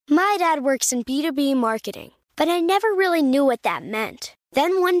My dad works in B2B marketing, but I never really knew what that meant.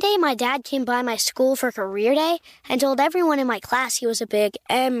 Then one day my dad came by my school for career day and told everyone in my class he was a big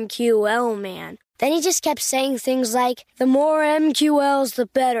MQL man. Then he just kept saying things like, the more MQLs, the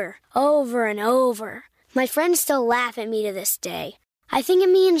better, over and over. My friends still laugh at me to this day. I think it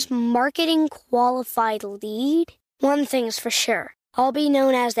means marketing qualified lead. One thing's for sure, I'll be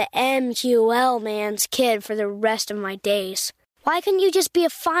known as the MQL man's kid for the rest of my days. Why couldn't you just be a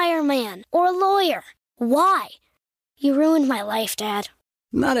fireman or a lawyer? Why? You ruined my life, Dad.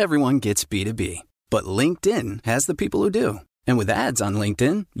 Not everyone gets B2B, but LinkedIn has the people who do. And with ads on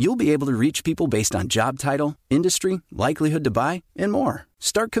LinkedIn, you'll be able to reach people based on job title, industry, likelihood to buy, and more.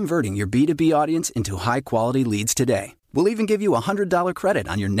 Start converting your B2B audience into high-quality leads today. We'll even give you a $100 credit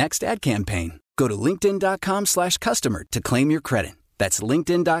on your next ad campaign. Go to linkedin.com/customer to claim your credit. That's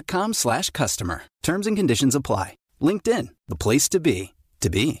linkedin.com/customer. Terms and conditions apply. LinkedIn, the place to be,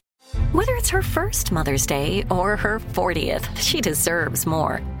 to be. Whether it's her first Mother's Day or her 40th, she deserves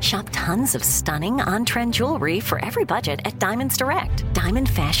more. Shop tons of stunning on-trend jewelry for every budget at Diamonds Direct. Diamond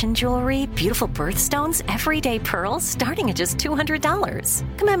fashion jewelry, beautiful birthstones, everyday pearls starting at just $200.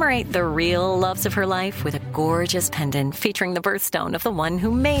 Commemorate the real loves of her life with a gorgeous pendant featuring the birthstone of the one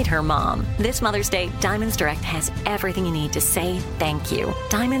who made her mom. This Mother's Day, Diamonds Direct has everything you need to say thank you.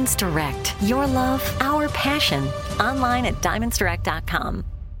 Diamonds Direct. Your love, our passion. Online at diamondsdirect.com.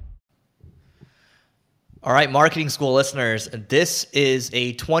 All right, marketing school listeners, this is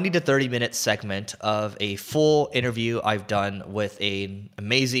a 20 to 30 minute segment of a full interview I've done with an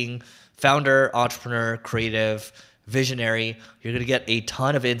amazing founder, entrepreneur, creative, visionary. You're going to get a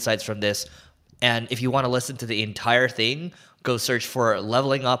ton of insights from this. And if you want to listen to the entire thing, go search for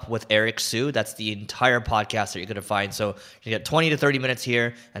Leveling Up with Eric Siu. That's the entire podcast that you're going to find. So you get 20 to 30 minutes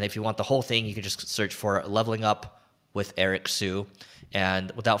here. And if you want the whole thing, you can just search for Leveling Up with Eric Siu.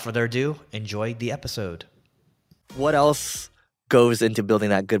 And without further ado, enjoy the episode. What else goes into building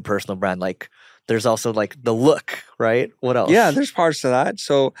that good personal brand? Like, there's also like the look, right? What else? Yeah, there's parts to that.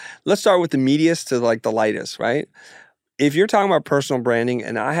 So let's start with the meatiest to like the lightest, right? If you're talking about personal branding,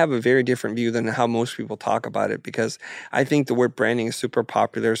 and I have a very different view than how most people talk about it, because I think the word branding is super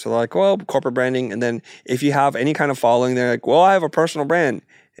popular. So they're like, well, corporate branding. And then if you have any kind of following, they're like, well, I have a personal brand.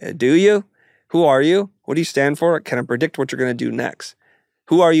 Do you? Who are you? What do you stand for? Can I predict what you're going to do next?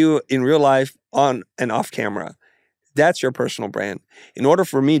 Who are you in real life, on and off camera? That's your personal brand. In order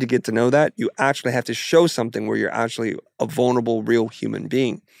for me to get to know that, you actually have to show something where you're actually a vulnerable, real human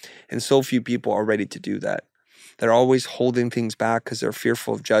being. And so few people are ready to do that. They're always holding things back because they're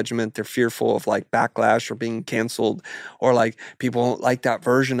fearful of judgment. They're fearful of like backlash or being canceled, or like people don't like that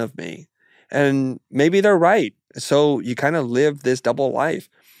version of me. And maybe they're right. So you kind of live this double life.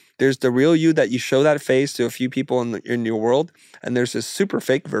 There's the real you that you show that face to a few people in your world, and there's this super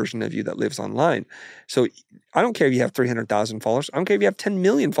fake version of you that lives online. So I don't care if you have 300,000 followers. I don't care if you have 10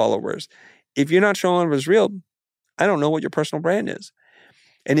 million followers. If you're not showing up as real, I don't know what your personal brand is.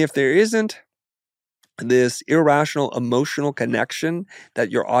 And if there isn't this irrational emotional connection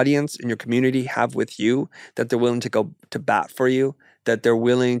that your audience and your community have with you, that they're willing to go to bat for you, that they're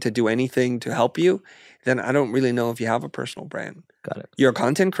willing to do anything to help you, then I don't really know if you have a personal brand. Got it. You're a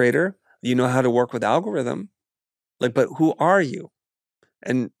content creator. You know how to work with algorithm. Like, but who are you?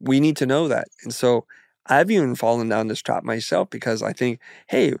 And we need to know that. And so I've even fallen down this trap myself, because I think,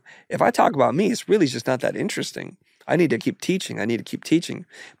 hey, if I talk about me, it's really just not that interesting. I need to keep teaching. I need to keep teaching.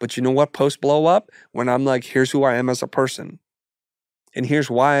 But you know what posts blow up? When I'm like, here's who I am as a person. And here's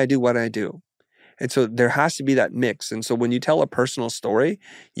why I do what I do. And so there has to be that mix. And so when you tell a personal story,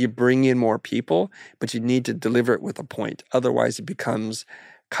 you bring in more people, but you need to deliver it with a point. Otherwise, it becomes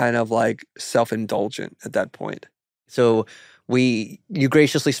kind of like self-indulgent at that point. So you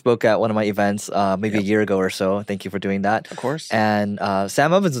graciously spoke at one of my events maybe a year ago or so. Thank you for doing that. Of course. And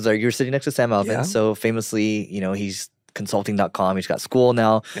Sam Evans was there. You're sitting next to Sam Evans. Yeah. So famously, he's consulting.com. He's got school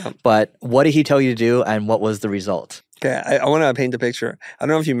now. Yeah. But what did he tell you to do, and what was the result? Okay, I want to paint a picture. I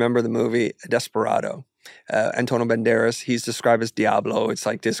don't know if you remember the movie Desperado. Antonio Banderas, he's described as Diablo. It's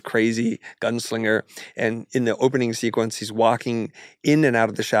like this crazy gunslinger. And in the opening sequence, he's walking in and out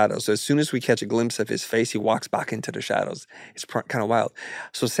of the shadows. So as soon as we catch a glimpse of his face, he walks back into the shadows. It's kind of wild.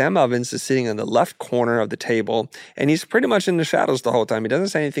 So Sam Evans is sitting in the left corner of the table, and he's pretty much in the shadows the whole time. He doesn't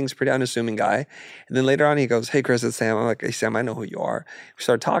say anything. He's a pretty unassuming guy. And then later on, he goes, hey, Chris, it's Sam. I'm like, hey, Sam, I know who you are. We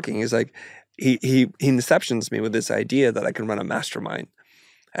start talking. He's like, he inceptions me with this idea that I can run a mastermind.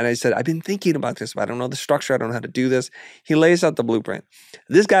 And I said, I've been thinking about this, but I don't know the structure. I don't know how to do this. He lays out the blueprint.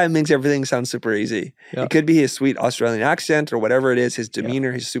 This guy makes everything sound super easy. Yeah. It could be his sweet Australian accent or whatever it is, his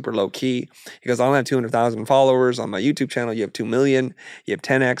demeanor. He's super low key. He goes, I don't have 200,000 followers on my YouTube channel. You have 2 million. You have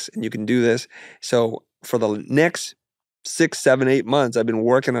 10x, and you can do this. So for the next 6, 7, 8 months, I've been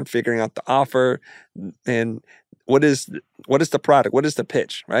working on figuring out the offer and what is the product? What is the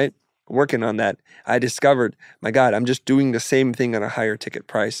pitch, right? Working on that, I discovered, my God, I'm just doing the same thing at a higher ticket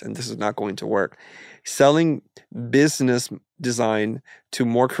price, and this is not going to work. Selling business design to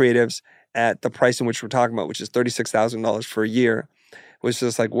more creatives at the price in which we're talking about, which is $36,000 for a year, was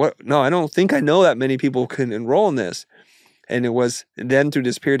just like, what? No, I don't think I know that many people can enroll in this. And it was then through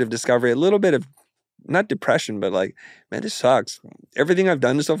this period of discovery, a little bit of not depression, but like, man, this sucks. Everything I've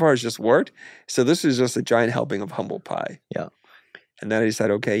done so far has just worked. So this is just a giant helping of humble pie. Yeah. And then I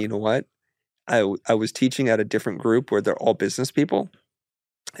decided, okay, you know what? I was teaching at a different group where they're all business people.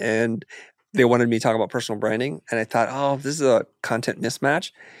 And they wanted me to talk about personal branding. And I thought, oh, this is a content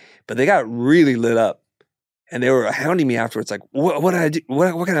mismatch. But they got really lit up. And they were hounding me afterwards, like, what do I do?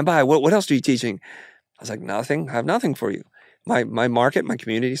 What can I buy? What else are you teaching? I was like, nothing. I have nothing for you. My market, my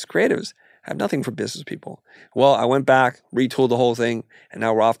community is creatives. I have nothing for business people. Well, I went back, retooled the whole thing, and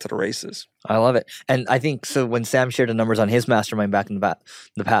now we're off to the races. I love it. And I think, so when Sam shared the numbers on his mastermind back in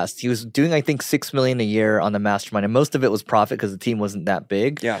the past, he was doing, I think, $6 million a year on the mastermind. And most of it was profit because the team wasn't that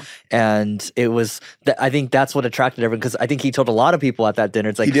big. Yeah. And it was, I think that's what attracted everyone, because I think he told a lot of people at that dinner,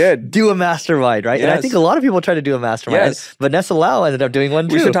 it's like, he did. Do a mastermind, right? Yes. And I think a lot of people try to do a mastermind. Yes. Vanessa Lau ended up doing one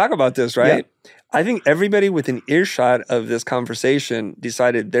too. We should talk about this, right? Yeah. I think everybody within earshot of this conversation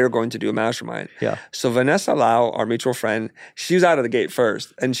decided they're going to do a mastermind. Yeah. So Vanessa Lau, our mutual friend, she was out of the gate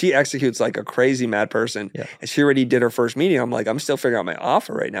first, and she executes like a crazy mad person. Yeah. And she already did her first meeting. I'm like, I'm still figuring out my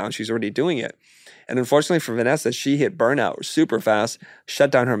offer right now, and she's already doing it. And unfortunately for Vanessa, she hit burnout super fast,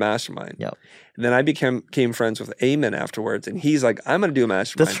 shut down her mastermind. Yeah. And then I became friends with Eamon afterwards, and he's like, I'm going to do a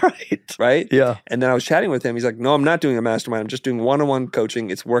mastermind. That's right. Right? Yeah. And then I was chatting with him. He's like, no, I'm not doing a mastermind. I'm just doing one-on-one coaching.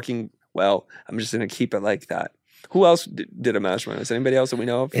 It's working well. I'm just going to keep it like that. Who else did a mastermind? Is anybody else that we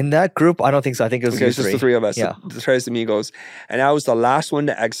know of? In that group, I don't think so. I think it was It's just the three of us. Yeah. The Tres Amigos. And I was the last one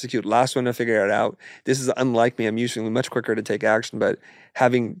to execute, last one to figure it out. This is unlike me. I'm usually much quicker to take action, but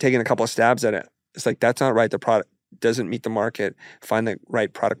having taken a couple of stabs at it, it's like, that's not right. The product doesn't meet the market. Find the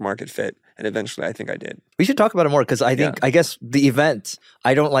right product market fit. And eventually, I think I did. We should talk about it more, because I think, I guess the event,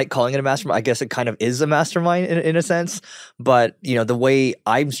 I don't like calling it a mastermind. I guess it kind of is a mastermind in a sense. But, you know, the way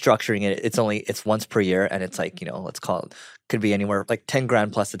I'm structuring it, it's once per year. And it's like, you know, let's call it, could be anywhere like 10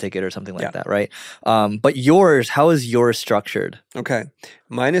 grand plus the ticket or something like that, right? But yours, how is yours structured? Okay.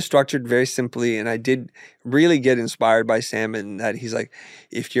 Mine is structured very simply, and I did really get inspired by Sam in that he's like,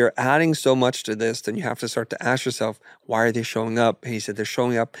 if you're adding so much to this, then you have to start to ask yourself, why are they showing up? And he said, they're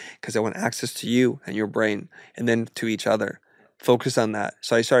showing up because they want access to you and your brain, and then to each other. Focus on that.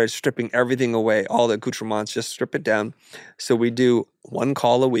 So I started stripping everything away, all the accoutrements, just strip it down. So we do one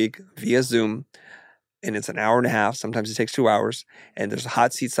call a week via Zoom, and it's an hour and a half. Sometimes it takes 2 hours, and there's a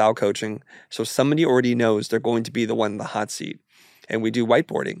hot seat style coaching. So somebody already knows they're going to be the one in the hot seat. And we do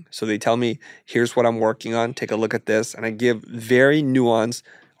whiteboarding. So they tell me, here's what I'm working on. Take a look at this. And I give very nuanced,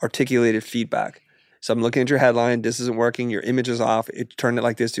 articulated feedback. So I'm looking at your headline. This isn't working. Your image is off. Turn it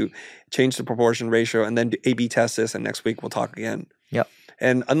like this to change the proportion ratio, and then A/B test this. And next week we'll talk again. Yep.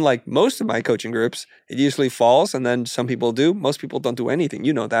 And unlike most of my coaching groups, it usually falls, and then some people do. Most people don't do anything.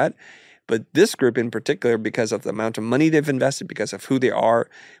 You know that. But this group in particular, because of the amount of money they've invested, because of who they are,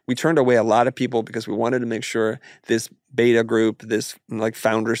 we turned away a lot of people because we wanted to make sure this beta group, this like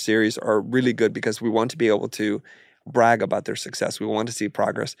founder series are really good, because we want to be able to brag about their success. We want to see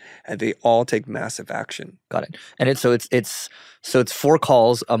progress, and they all take massive action. Got it. And it's 4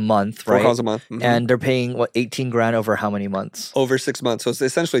 calls a month, right? 4 calls a month. Mm-hmm. And they're paying, what, 18 grand over how many months? Over 6 months. So it's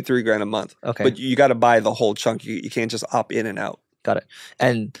essentially $3 grand a month. Okay. But you got to buy the whole chunk. You can't just opt in and out. Got it.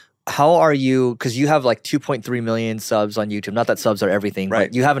 And how are you, because you have like 2.3 million subs on YouTube. Not that subs are everything, right?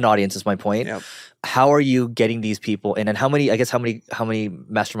 But you have an audience is my point. Yep. How are you getting these people in? And how many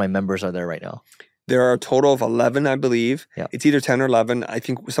mastermind members are there right now? There are a total of 11, I believe. Yep. It's either 10 or 11. I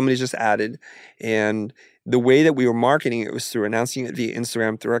think somebody just added. And the way that we were marketing it was through announcing it via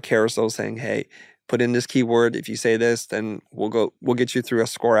Instagram, through our carousel, saying, hey, put in this keyword. If you say this, then we'll get you through a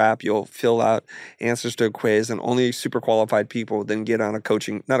score app. You'll fill out answers to a quiz, and only super qualified people then get on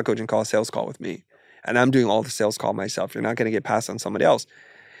a sales call with me. And I'm doing all the sales call myself. You're not going to get passed on somebody else.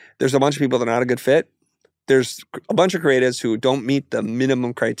 There's a bunch of people that are not a good fit. There's a bunch of creatives who don't meet the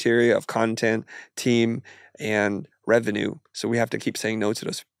minimum criteria of content, team, and revenue. So we have to keep saying no to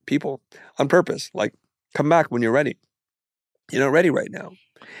those people on purpose. Like, come back when you're ready. You're not ready right now.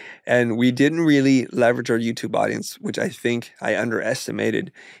 And we didn't really leverage our YouTube audience, which I think I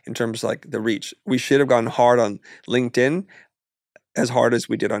underestimated in terms of like the reach. We should have gone hard on LinkedIn as hard as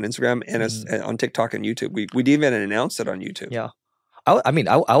we did on Instagram and as on TikTok and YouTube. We didn't even announce it on YouTube. Yeah.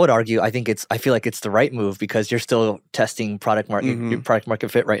 I would argue. I feel like it's the right move because you're still testing product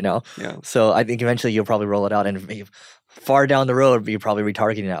market fit right now. Yeah. So I think eventually you'll probably roll it out, and maybe far down the road, you're probably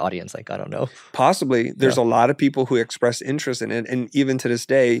retargeting that audience. Like, I don't know. Possibly. There's a lot of people who express interest in it, and even to this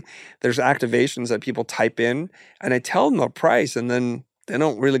day, there's activations that people type in, and I tell them the price, and then they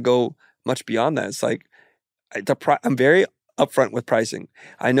don't really go much beyond that. It's like I'm very upfront with pricing.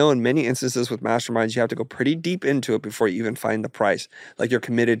 I know in many instances with masterminds, you have to go pretty deep into it before you even find the price. Like you're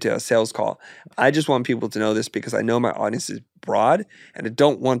committed to a sales call. I just want people to know this because I know my audience is broad and I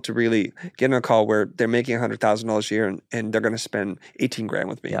don't want to really get in a call where they're making $100,000 a year and they're going to spend 18 grand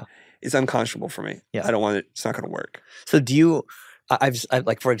with me. Yeah. It's unconscionable for me. Yeah. I don't want it. It's not going to work. So do you... I've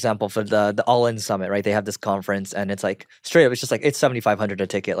like, for example, for the All In Summit, right? They have this conference and it's like straight up, it's just like, it's $7,500 a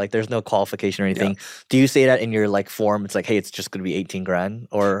ticket. Like there's no qualification or anything. Yeah. Do you say that in your like form? It's like, hey, it's just going to be 18 grand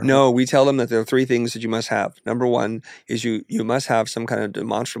or? No, we tell them that there are 3 things that you must have. Number 1 is you must have some kind of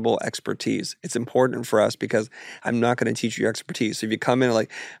demonstrable expertise. It's important for us because I'm not going to teach you expertise. So if you come in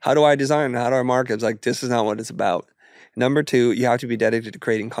like, how do I design? How do I market? It's like, this is not what it's about. Number 2, you have to be dedicated to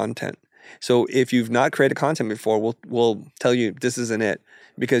creating content. So if you've not created content before, we'll tell you this isn't it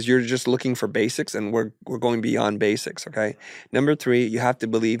because you're just looking for basics and we're going beyond basics, okay? Number 3, you have to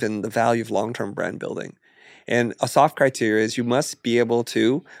believe in the value of long-term brand building. And a soft criteria is you must be able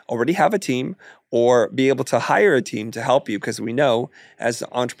to already have a team or be able to hire a team to help you because we know as an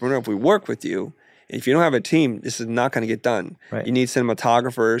entrepreneur, if we work with you, if you don't have a team, this is not going to get done. Right. You need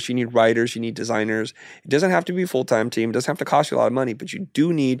cinematographers, you need writers, you need designers. It doesn't have to be a full-time team. It doesn't have to cost you a lot of money, but you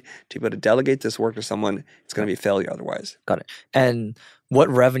do need to be able to delegate this work to someone. It's going to be a failure otherwise. Got it. And what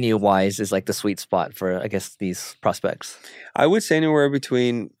revenue-wise is like the sweet spot for, I guess, these prospects? I would say anywhere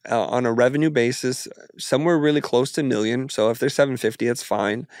between, on a revenue basis, somewhere really close to $1 million. So if they're $750,000, that's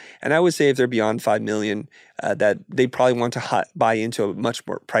fine. And I would say if they're beyond $5 million, that they probably want to buy into a much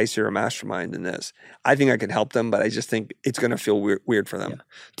more pricier mastermind than this. I think I could help them, but I just think it's going to feel weird for them. Yeah.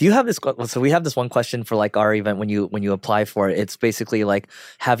 Do you have this? So we have this one question for like our event when you apply for it. It's basically like,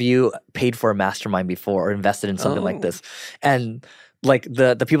 have you paid for a mastermind before or invested in something like this? And like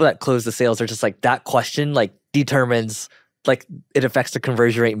the people that close the sales are just like that question like determines like it affects the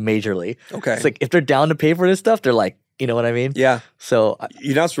conversion rate majorly. Okay. It's like if they're down to pay for this stuff, they're like, you know what I mean? Yeah. So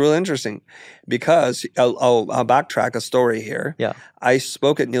you know, it's really interesting because I'll backtrack a story here. Yeah. I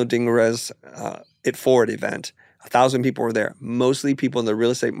spoke at Neil Dingere's It Forward event. 1,000 people were there, mostly people in the real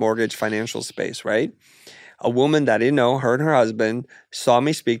estate, mortgage, financial space, right? A woman that I didn't know, her and her husband, saw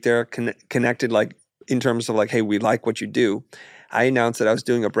me speak there, connected like in terms of like, hey, we like what you do. I announced that I was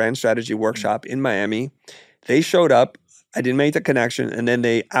doing a brand strategy workshop in Miami. They showed up. I didn't make the connection. And then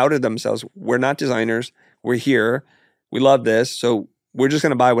they outed themselves. We're not designers. We're here. We love this. So we're just going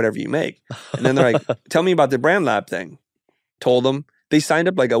to buy whatever you make. And then they're like, tell me about the Brand Lab thing. Told them. They signed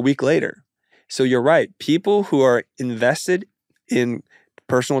up like a week later. So you're right. People who are invested in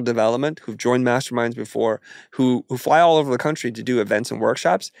personal development, who've joined masterminds before, who fly all over the country to do events and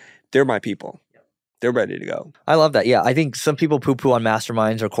workshops, they're my people. They're ready to go. I love that. Yeah. I think some people poo-poo on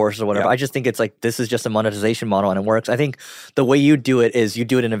masterminds or courses or whatever. Yeah. I just think it's like, this is just a monetization model and it works. I think the way you do it is you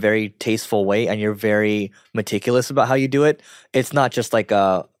do it in a very tasteful way and you're very meticulous about how you do it. It's not just like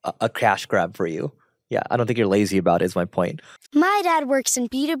a cash grab for you. Yeah. I don't think you're lazy about it is my point. My dad works in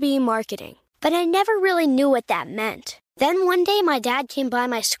B2B marketing, but I never really knew what that meant. Then one day my dad came by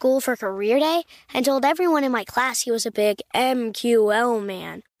my school for career day and told everyone in my class he was a big MQL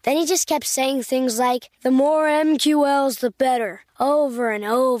man. Then he just kept saying things like, the more MQLs, the better, over and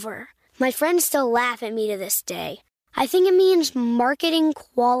over. My friends still laugh at me to this day. I think it means marketing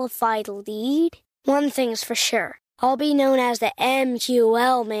qualified lead. One thing's for sure. I'll be known as the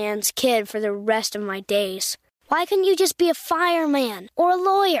MQL man's kid for the rest of my days. Why couldn't you just be a fireman or a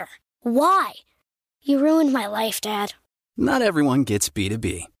lawyer? Why? You ruined my life, Dad. Not everyone gets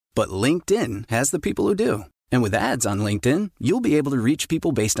B2B, but LinkedIn has the people who do. And with ads on LinkedIn, you'll be able to reach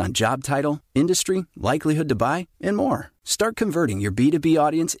people based on job title, industry, likelihood to buy, and more. Start converting your B2B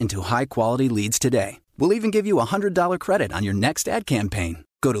audience into high-quality leads today. We'll even give you a $100 credit on your next ad campaign.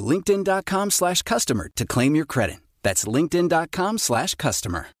 Go to linkedin.com/customer to claim your credit. That's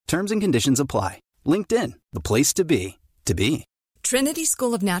linkedin.com/customer. Terms and conditions apply. LinkedIn, the place to be, to be. Trinity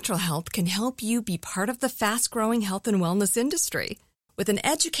School of Natural Health can help you be part of the fast-growing health and wellness industry. With an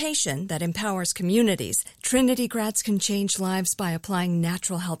education that empowers communities, Trinity grads can change lives by applying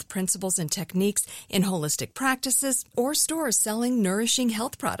natural health principles and techniques in holistic practices or stores selling nourishing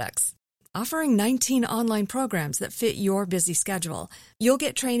health products. Offering 19 online programs that fit your busy schedule, you'll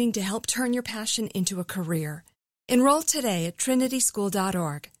get training to help turn your passion into a career. Enroll today at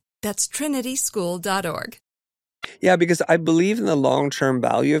trinityschool.org. That's trinityschool.org. Yeah, because I believe in the long-term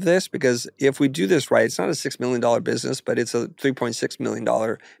value of this, because if we do this right, it's not a $6 million business, but it's a $3.6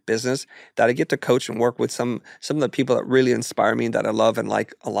 million business that I get to coach and work with some of the people that really inspire me, that I love and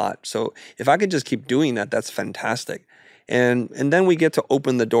like a lot. So if I could just keep doing that, that's fantastic. And then we get to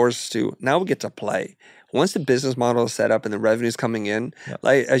open the doors to, now we get to play. Once the business model is set up and the revenue is coming in,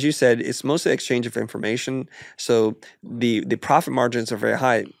 like as you said, it's mostly exchange of information. So the profit margins are very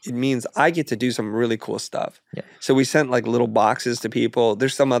high. It means I get to do some really cool stuff. Yeah. So we sent like little boxes to people.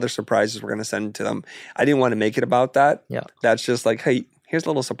 There's some other surprises we're going to send to them. I didn't want to make it about that. Yeah. That's just like, hey, here's a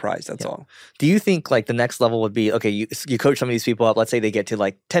little surprise. That's all. Do you think like the next level would be, okay, you coach some of these people up, let's say they get to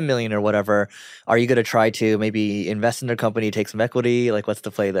like 10 million or whatever. Are you going to try to maybe invest in their company, take some equity? Like what's the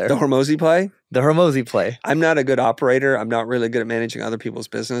play there? The Hormozi play? The Hormozi play. I'm not a good operator. I'm not really good at managing other people's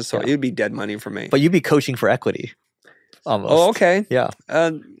business. So it would be dead money for me. But you'd be coaching for equity. Almost. Oh, okay. Yeah.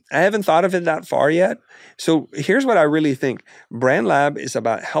 I haven't thought of it that far yet. So here's what I really think. Brand Lab is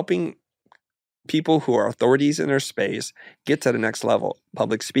about helping people who are authorities in their space get to the next level.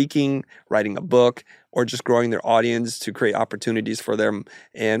 Public speaking, writing a book, or just growing their audience to create opportunities for them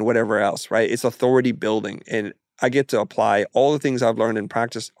and whatever else, right? It's authority building. And I get to apply all the things I've learned in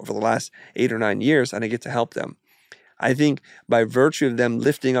practice over the last 8 or 9 years, and I get to help them. I think by virtue of them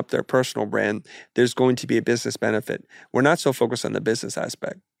lifting up their personal brand, there's going to be a business benefit. We're not so focused on the business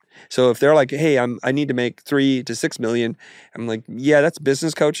aspect. So if they're like, hey, I need to make 3 to 6 million, I'm like, yeah, that's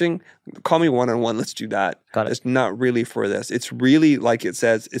business coaching. Call me one-on-one. Let's do that. Got it. It's not really for this. It's really, like it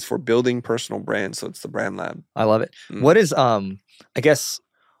says, it's for building personal brands. So it's the Brand Lab. I love it. What is, when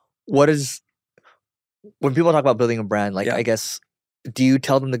people talk about building a brand, like, I guess, do you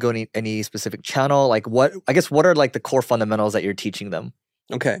tell them to go any specific channel? Like what are like the core fundamentals that you're teaching them?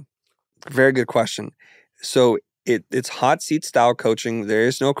 Okay. Very good question. So it's hot seat style coaching. There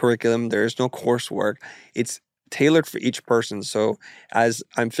is no curriculum. There is no coursework. It's tailored for each person. So as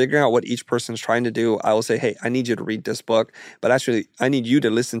I'm figuring out what each person's trying to do, I will say, hey, I need you to read this book, but actually I need you to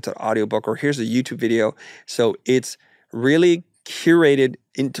listen to the audiobook, or here's a YouTube video. So it's really curated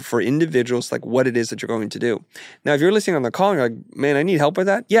for individuals, like what it is that you're going to do. Now, if you're listening on the call and you're like, man, I need help with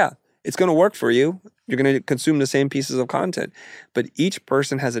that. Yeah, it's going to work for you. You're going to consume the same pieces of content, but each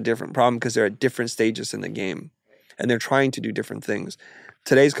person has a different problem because they're at different stages in the game. And they're trying to do different things.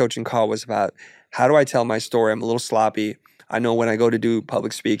 Today's coaching call was about, how do I tell my story? I'm a little sloppy. I know when I go to do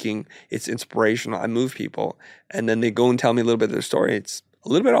public speaking, it's inspirational. I move people. And then they go and tell me a little bit of their story. It's a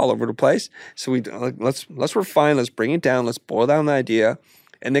little bit all over the place. So let's refine, let's bring it down, let's boil down the idea.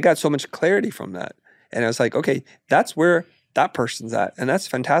 And they got so much clarity from that. And I was like, okay, that's where that person's at. And that's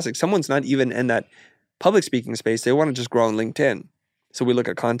fantastic. Someone's not even in that public speaking space. They want to just grow on LinkedIn. So we look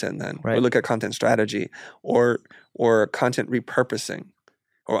at content then. Right. We look at content strategy or content repurposing,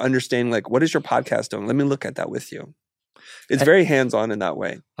 or understanding like, what is your podcast doing? Let me look at that with you. It's very hands-on in that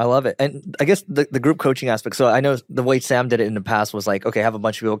way. I love it. And I guess the group coaching aspect. So I know the way Sam did it in the past was like, okay, have a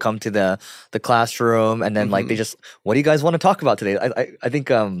bunch of people come to the classroom, and then like they just, what do you guys want to talk about today? I think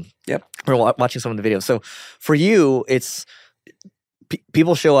we're watching some of the videos. So for you, it's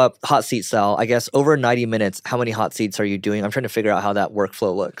people show up hot seat style. I guess over 90 minutes, how many hot seats are you doing? I'm trying to figure out how that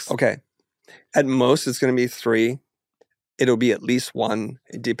workflow looks. Okay. At most, it's going to be 3. It'll be at least 1.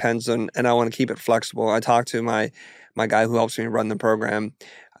 It depends on, and I want to keep it flexible. I talked to my guy who helps me run the program.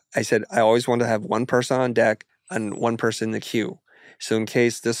 I said, I always want to have 1 person on deck and 1 person in the queue. So in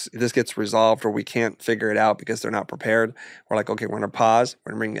case this gets resolved or we can't figure it out because they're not prepared, we're like, okay, we're going to pause.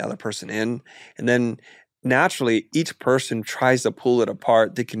 We're going to bring the other person in. And then naturally, each person tries to pull it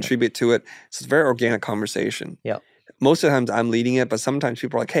apart. They contribute to it. So it's a very organic conversation. Yeah. Most of the times I'm leading it, but sometimes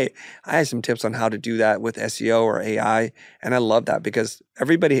people are like, hey, I have some tips on how to do that with SEO or AI. And I love that because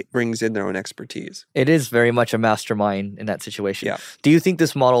everybody brings in their own expertise. It is very much a mastermind in that situation. Yeah. Do you think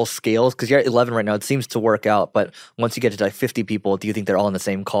this model scales? Because you're at 11 right now. It seems to work out. But once you get to like 50 people, do you think they're all in the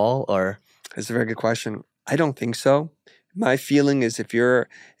same call? Or That's a very good question. I don't think so. My feeling is if you're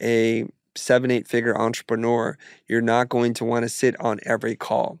a 7-8 figure entrepreneur, you're not going to want to sit on every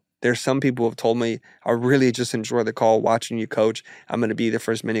call. There's some people who have told me, I really just enjoy the call, watching you coach. I'm going to be there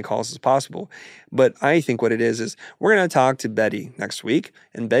for as many calls as possible. But I think what it is we're going to talk to Betty next week.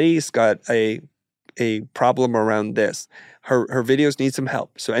 And Betty's got a problem around this. Her videos need some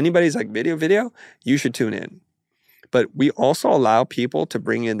help. So anybody's like, video, you should tune in. But we also allow people to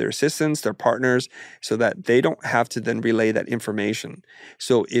bring in their assistants, their partners, so that they don't have to then relay that information.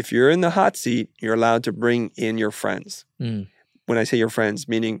 So if you're in the hot seat, you're allowed to bring in your friends. When I say your friends,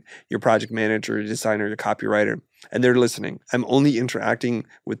 meaning your project manager, your designer, your copywriter, and they're listening. I'm only interacting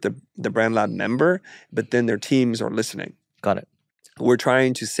with the Brand Lab member, but then their teams are listening. Got it. We're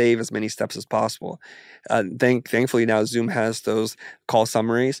trying to save as many steps as possible. Thankfully now Zoom has those call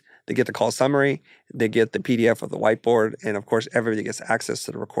summaries. They get the call summary, they get the PDF of the whiteboard, and of course everybody gets access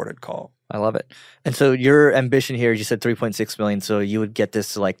to the recorded call. I love it. And so your ambition here, you said 3.6 million, so you would get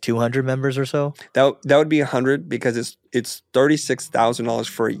this to like 200 members or so? That would be 100 because it's $36,000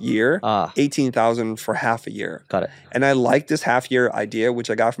 for a year, $18,000 for half a year. Got it. And I like this half year idea, which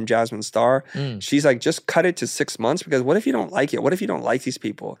I got from Jasmine Starr. She's like, just cut it to 6 months because what if you don't like it? What if you don't like these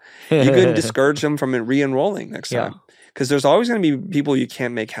people? You could discourage them from re-enrolling next time. Because there's always going to be people you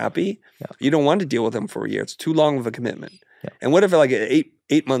can't make happy. You don't want to deal with them for a year. It's too long of a commitment. And what if like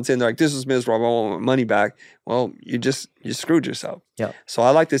 8 months in, they're like, this is miserable, I want my money back. Well, you screwed yourself. So I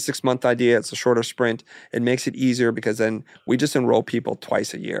like this 6 month idea. It's a shorter sprint. It makes it easier because then we just enroll people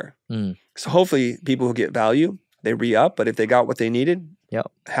twice a year. So hopefully people who get value, they re-up. But if they got what they needed,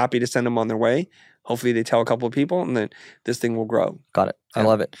 happy to send them on their way. Hopefully they tell a couple of people and then this thing will grow. Got it. I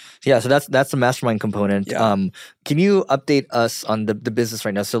love it. Yeah, so that's the mastermind component. Can you update us on the business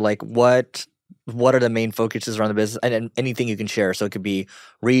right now? So like what are the main focuses around the business and anything you can share? So it could be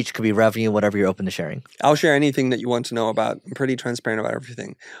reach, could be revenue, whatever you're open to sharing. I'll share anything that you want to know about. I'm pretty transparent about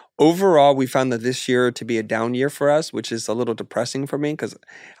everything. Overall, we found that this year to be a down year for us, which is a little depressing for me because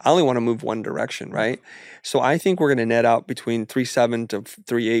I only want to move one direction, right? So I think we're going to net out between 3.7 to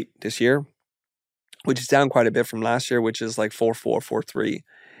 3.8 this year, which is down quite a bit from last year, which is like 4.4, 4.3.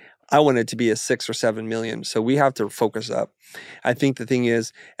 I want it to be a 6 or 7 million. So we have to focus up. I think the thing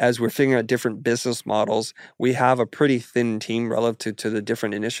is, as we're figuring out different business models, we have a pretty thin team relative to the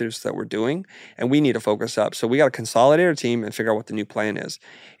different initiatives that we're doing, and we need to focus up. So we got to consolidate our team and figure out what the new plan is.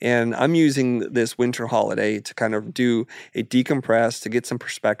 And I'm using this winter holiday to kind of do a decompress, to get some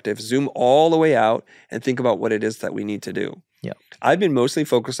perspective, zoom all the way out, and think about what it is that we need to do. I've been mostly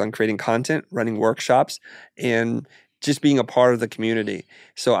focused on creating content, running workshops, and just being a part of the community.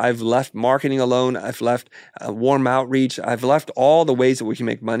 So I've left marketing alone. I've left warm outreach. I've left all the ways that we can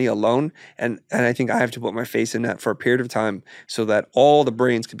make money alone. And I think I have to put my face in that for a period of time so that all the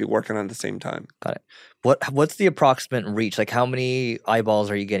brains can be working on at the same time. Got it. What's the approximate reach? Like how many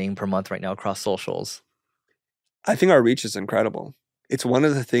eyeballs are you getting per month right now across socials? I think our reach is incredible. It's one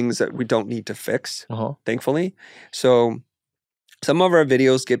of the things that we don't need to fix, thankfully. So some of our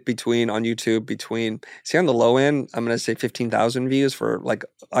videos get on YouTube, say on the low end, I'm going to say 15,000 views for like,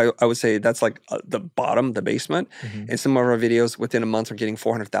 I would say that's like the bottom, the basement. And some of our videos within a month are getting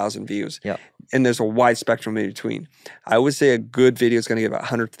 400,000 views. And there's a wide spectrum in between. I would say a good video is going to get about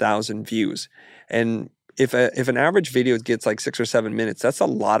 100,000 views. And if an average video gets like 6 or 7 minutes, that's a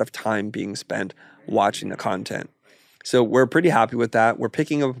lot of time being spent watching the content. So we're pretty happy with that. We're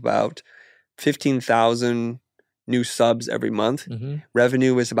picking up about 15,000 new subs every month.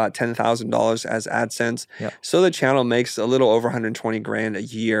 Revenue is about $10,000 as AdSense. So the channel makes a little over 120 grand a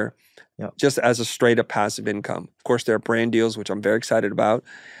year just as a straight up passive income. Of course, there are brand deals, which I'm very excited about.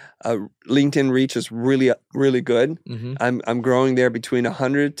 LinkedIn reach is really, really good. I'm growing there between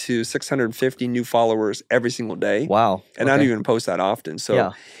 100 to 650 new followers every single day. Wow. And I don't even post that often.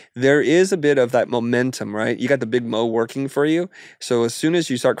 So there is a bit of that momentum, right? You got the big Mo working for you. So as soon as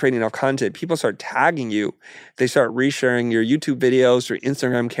you start creating enough content, people start tagging you. They start resharing your YouTube videos, your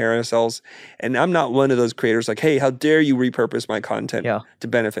Instagram carousels. And I'm not one of those creators like, hey, how dare you repurpose my content to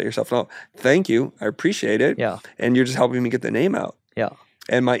benefit yourself? No, thank you. I appreciate it. And you're just helping me get the name out.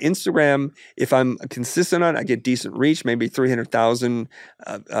 And my Instagram, if I'm consistent on it, I get decent reach, maybe 300,000.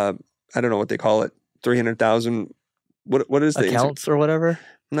 I don't know what they call it. 300,000. What is the accounts or whatever?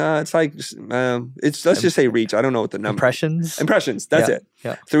 No, it's like let's just say reach. I don't know what the number. Impressions. That's it.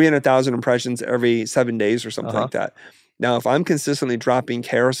 300,000 impressions every 7 days or something like that. Now, if I'm consistently dropping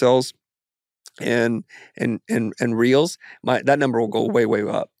carousels and reels, that number will go way, way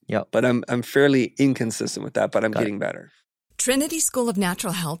up. But I'm fairly inconsistent with that, but I'm getting better. Trinity School of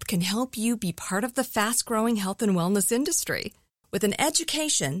Natural Health can help you be part of the fast-growing health and wellness industry. With an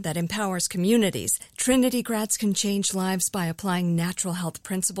education that empowers communities, Trinity grads can change lives by applying natural health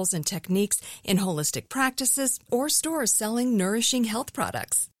principles and techniques in holistic practices or stores selling nourishing health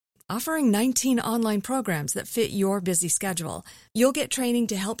products. Offering 19 online programs that fit your busy schedule, you'll get training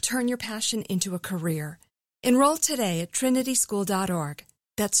to help turn your passion into a career. Enroll today at trinityschool.org.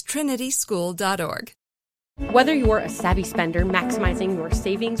 That's trinityschool.org. Whether you're a savvy spender maximizing your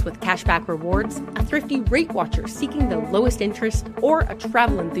savings with cashback rewards, a thrifty rate watcher seeking the lowest interest, or a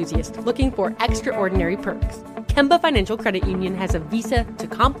travel enthusiast looking for extraordinary perks, Kemba Financial Credit Union has a visa to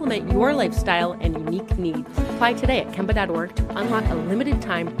complement your lifestyle and unique needs. Apply today at Kemba.org to unlock a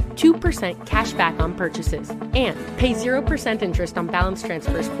limited-time 2% cash back on purchases and pay 0% interest on balance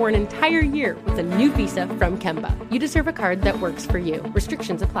transfers for an entire year with a new visa from Kemba. You deserve a card that works for you.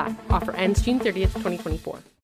 Restrictions apply. Offer ends June 30th, 2024.